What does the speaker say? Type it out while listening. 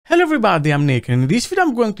Hello everybody, I'm Nick, and in this video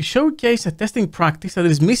I'm going to showcase a testing practice that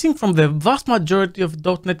is missing from the vast majority of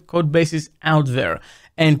 .NET code bases out there.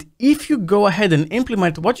 And if you go ahead and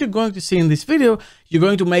implement what you're going to see in this video, you're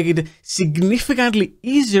going to make it significantly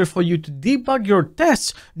easier for you to debug your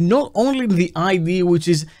tests, not only in the IDE, which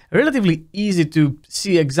is relatively easy to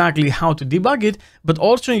see exactly how to debug it, but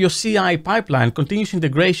also in your CI pipeline, continuous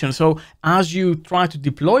integration. So as you try to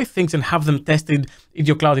deploy things and have them tested in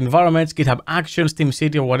your cloud environments, GitHub Actions,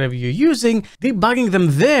 TeamCity, or whatever you're using, debugging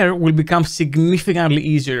them there will become significantly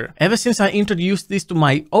easier. Ever since I introduced this to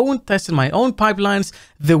my own tests and my own pipelines,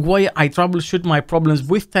 the way I troubleshoot my problems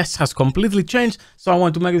with tests has completely changed, so I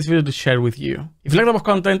want to make this video to share with you. If you like that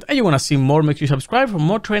content and you want to see more, make sure you subscribe. For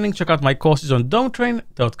more training, check out my courses on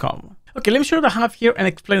dometrain.com. Okay, let me show you what I have here and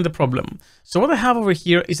explain the problem. So what I have over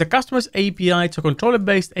here is a customer's API, it's a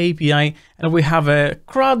controller-based API, and we have a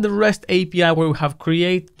CRUD REST API where we have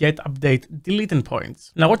create, get, update, delete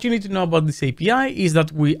endpoints. Now, what you need to know about this API is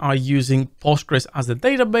that we are using Postgres as the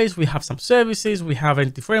database, we have some services, we have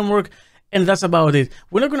Entity Framework, and that's about it.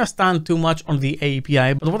 We're not going to stand too much on the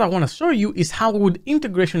API, but what I want to show you is how we would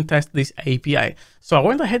integration test this API. So I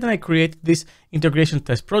went ahead and I created this integration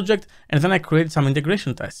test project, and then I created some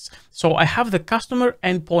integration tests. So I have the customer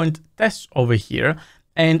endpoint tests over here,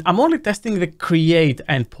 and I'm only testing the create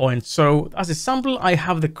endpoint. So as a sample, I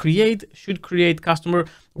have the create, should create customer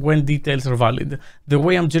when details are valid. The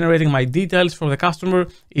way I'm generating my details for the customer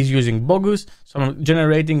is using bogus. So I'm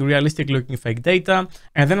generating realistic looking fake data.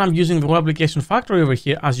 And then I'm using the web application factory over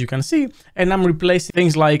here, as you can see, and I'm replacing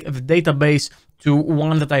things like the database to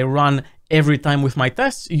one that I run every time with my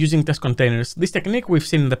tests using test containers. This technique we've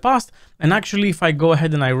seen in the past. And actually, if I go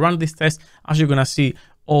ahead and I run this test, as you're going to see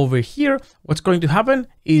over here, what's going to happen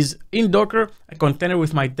is in Docker, a container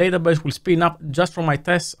with my database will spin up just from my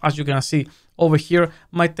tests. As you're going to see over here,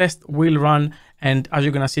 my test will run, and as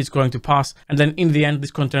you're going to see, it's going to pass. And then in the end,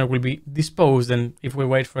 this container will be disposed. And if we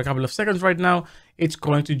wait for a couple of seconds right now, it's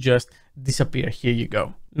going to just disappear. Here you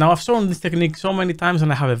go. Now, I've shown this technique so many times,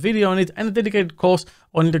 and I have a video on it and a dedicated course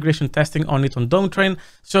on integration testing on it on DomeTrain.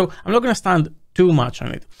 So I'm not going to stand too much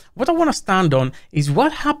on it. What I want to stand on is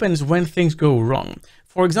what happens when things go wrong.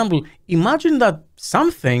 For example, imagine that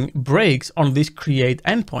something breaks on this create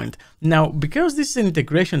endpoint. Now, because this is an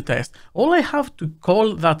integration test, all I have to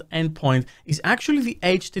call that endpoint is actually the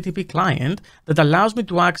HTTP client that allows me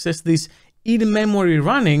to access this in-memory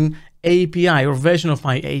running API or version of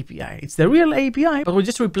my API. It's the real API, but we're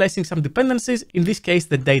just replacing some dependencies. In this case,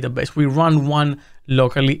 the database. We run one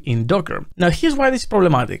locally in Docker. Now, here's why this is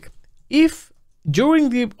problematic. If during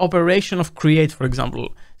the operation of create, for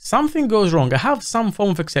example, something goes wrong, I have some form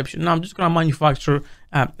of exception. Now I'm just going to manufacture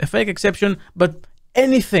a fake exception, but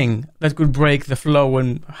anything that could break the flow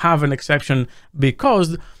and have an exception be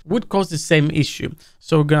caused would cause the same issue.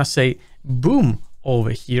 So we're going to say boom over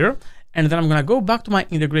here, and then I'm going to go back to my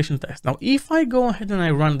integration test. Now, if I go ahead and I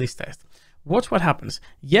run this test, watch what happens.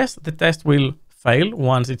 Yes, the test will fail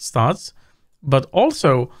once it starts, but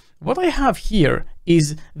also what I have here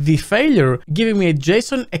is the failure giving me a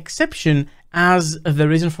JSON exception as the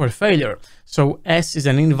reason for failure. So S is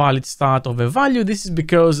an invalid start of a value. This is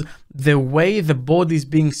because the way the body is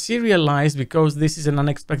being serialized, because this is an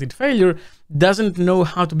unexpected failure, doesn't know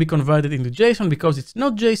how to be converted into JSON because it's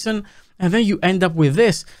not JSON. And then you end up with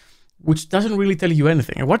this, which doesn't really tell you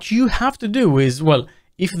anything. And what you have to do is, well,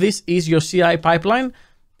 if this is your CI pipeline,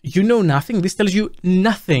 you know nothing. This tells you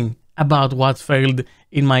nothing about what failed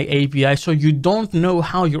in my API. So you don't know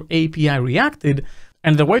how your API reacted.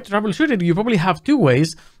 And the way to troubleshoot it, you probably have two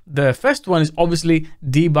ways. The first one is obviously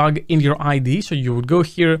debug in your IDE. So you would go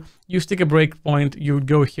here, you stick a breakpoint, you would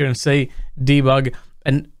go here and say debug,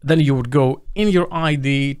 and then you would go in your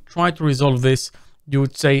IDE, try to resolve this. You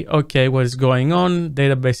would say, okay, what is going on?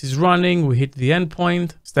 Database is running. We hit the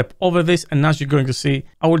endpoint, step over this. And as you're going to see,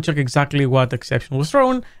 I will check exactly what exception was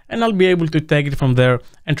thrown, and I'll be able to take it from there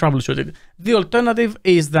and troubleshoot it. The alternative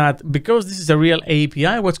is that because this is a real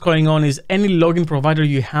API, what's going on is any login provider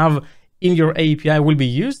you have in your API will be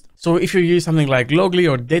used. So if you use something like Logly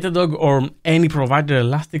or Datadog or any provider,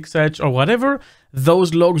 Elasticsearch or whatever,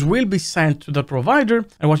 those logs will be sent to the provider.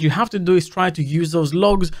 And what you have to do is try to use those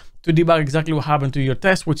logs to debug exactly what happened to your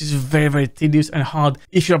test, which is very, very tedious and hard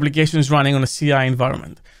if your application is running on a CI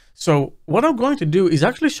environment. So what I'm going to do is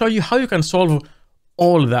actually show you how you can solve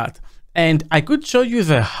all that. And I could show you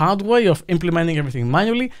the hard way of implementing everything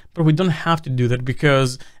manually, but we don't have to do that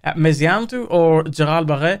because Mesiantu or Gerald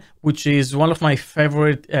Barret, which is one of my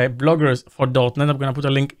favorite bloggers for .NET, I'm going to put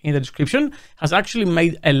a link in the description, has actually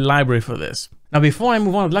made a library for this. Now, before I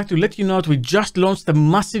move on, I'd like to let you know that we just launched a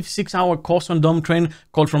massive 6-hour course on Dom Train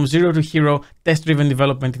called From Zero to Hero, Test-Driven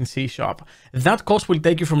Development in C#. That course will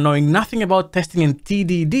take you from knowing nothing about testing in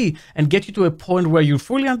TDD and get you to a point where you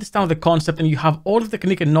fully understand the concept and you have all the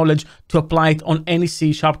technique and knowledge to apply it on any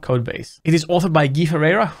C# code base. It is authored by Guy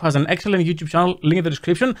Ferreira, who has an excellent YouTube channel, link in the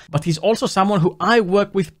description, but he's also someone who I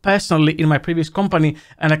work with personally in my previous company,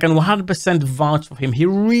 and I can 100% vouch for him. He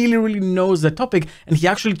really knows the topic, and he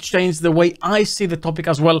actually changed the way I see the topic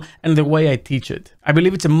as well and the way I teach it. I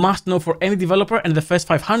believe it's a must know for any developer, and the first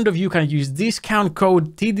 500 of you can use discount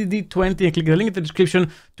code TDD20 and click the link in the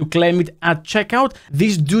description to claim it at checkout.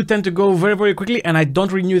 These do tend to go very quickly, and I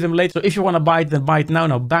don't renew them late, so if you want to buy it, then buy it now.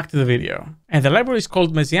 Now back to the video. And the library is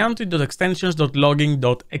called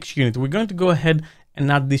mesianto.extensions.logging.xunit. We're going to go ahead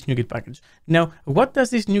and add this NuGet package. Now, what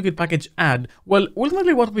does this NuGet package add? Well,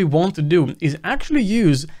 ultimately what we want to do is actually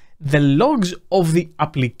use the logs of the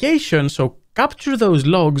application, so capture those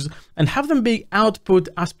logs and have them be output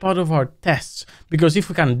as part of our tests. Because if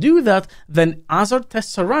we can do that, then as our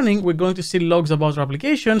tests are running, we're going to see logs about our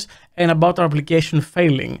applications and about our application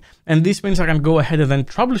failing. And this means I can go ahead and then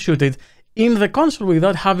troubleshoot it in the console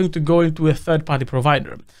without having to go into a third-party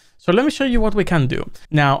provider. So let me show you what we can do.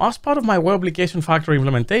 Now, as part of my web application factory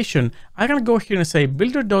implementation, I can go here and say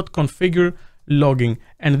builder.configure logging,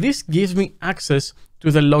 and this gives me access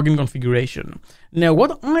to the login configuration. Now,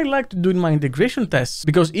 what I like to do in my integration tests,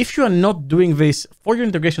 because if you are not doing this for your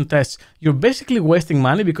integration tests, you're basically wasting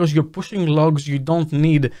money because you're pushing logs you don't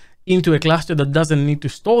need into a cluster that doesn't need to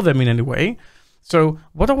store them in any way. So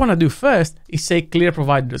what I want to do first is say clear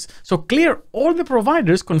providers. So clear all the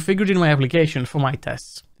providers configured in my application for my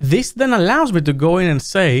tests. This then allows me to go in and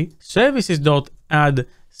say services.add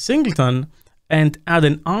singleton and add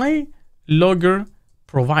an iLogger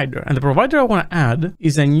provider. And the provider I want to add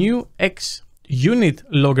is a new XUnit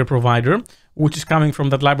logger provider, which is coming from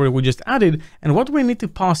that library we just added. And what we need to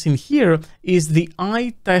pass in here is the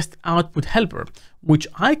iTest output helper, which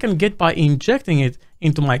I can get by injecting it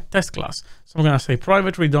into my test class. So I'm going to say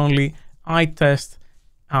private read-only iTest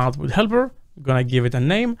output helper. I'm going to give it a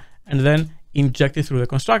name and then inject it through the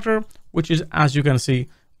constructor, which is, as you can see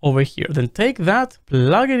over here. Then take that,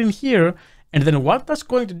 plug it in here, and then what that's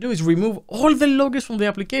going to do is remove all the loggers from the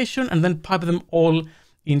application and then pipe them all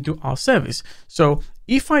into our service. So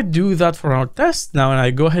if I do that for our test now, and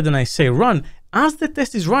I go ahead and I say run, as the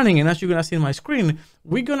test is running, and as you're gonna see in my screen,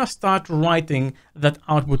 we're gonna start writing that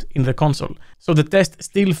output in the console. So the test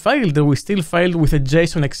still failed, we still failed with a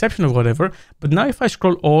JSON exception or whatever. But now if I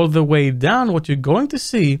scroll all the way down, what you're going to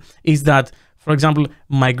see is that, for example,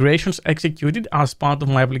 migrations executed as part of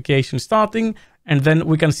my application starting, and then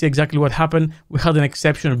we can see exactly what happened. We had an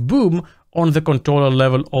exception, boom, on the controller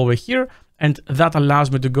level over here. And that allows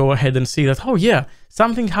me to go ahead and see that, oh yeah,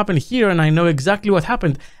 something happened here and I know exactly what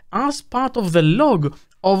happened as part of the log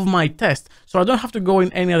of my test. So I don't have to go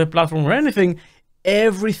in any other platform or anything.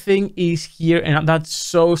 Everything is here, and that's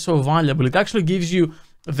so valuable. It actually gives you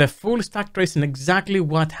the full stack trace and exactly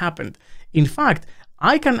what happened. In fact,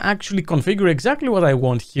 I can actually configure exactly what I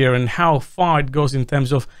want here and how far it goes in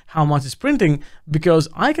terms of how much it's printing, because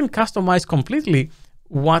I can customize completely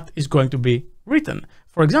what is going to be written.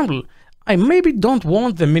 For example, I maybe don't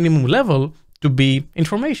want the minimum level to be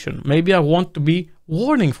information. Maybe I want to be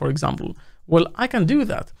warning, for example. Well, I can do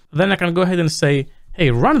that. Then I can go ahead and say,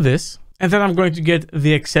 hey, run this. And then I'm going to get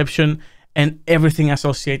the exception and everything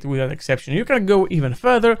associated with that exception. You can go even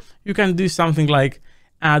further. You can do something like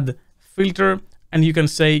add filter, and you can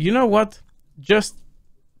say, you know what, just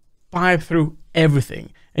pipe through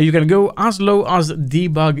everything. And you can go as low as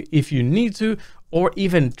debug if you need to, or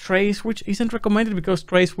even trace, which isn't recommended because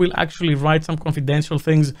trace will actually write some confidential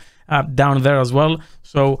things down there as well.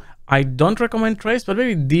 So I don't recommend trace, but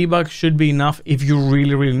maybe debug should be enough if you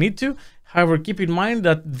really need to. However, keep in mind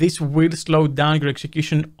that this will slow down your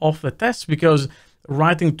execution of the tests, because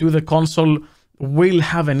writing to the console will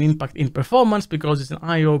have an impact in performance because it's an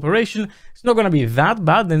IO operation. It's not going to be that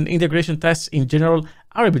bad, and integration tests in general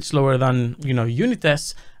are a bit slower than, you know, unit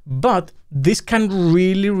tests, but this can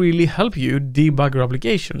really help you debug your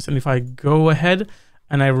applications. And if I go ahead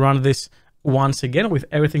and I run this once again with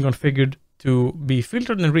everything configured to be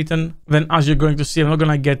filtered and written, then as you're going to see, I'm not going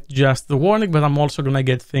to get just the warning, but I'm also going to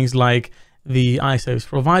get things like the iService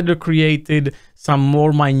provider created, some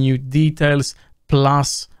more minute details,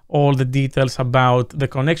 plus all the details about the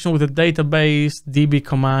connection with the database, DB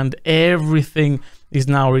command, everything is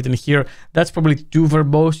now written here. That's probably too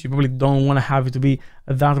verbose. You probably don't want to have it to be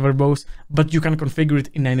that verbose, but you can configure it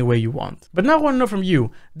in any way you want. But now I want to know from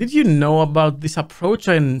you, did you know about this approach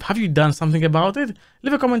and have you done something about it?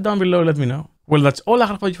 Leave a comment down below, let me know. Well, that's all I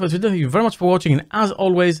have for you for this video. Thank you very much for watching, and as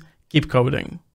always, keep coding.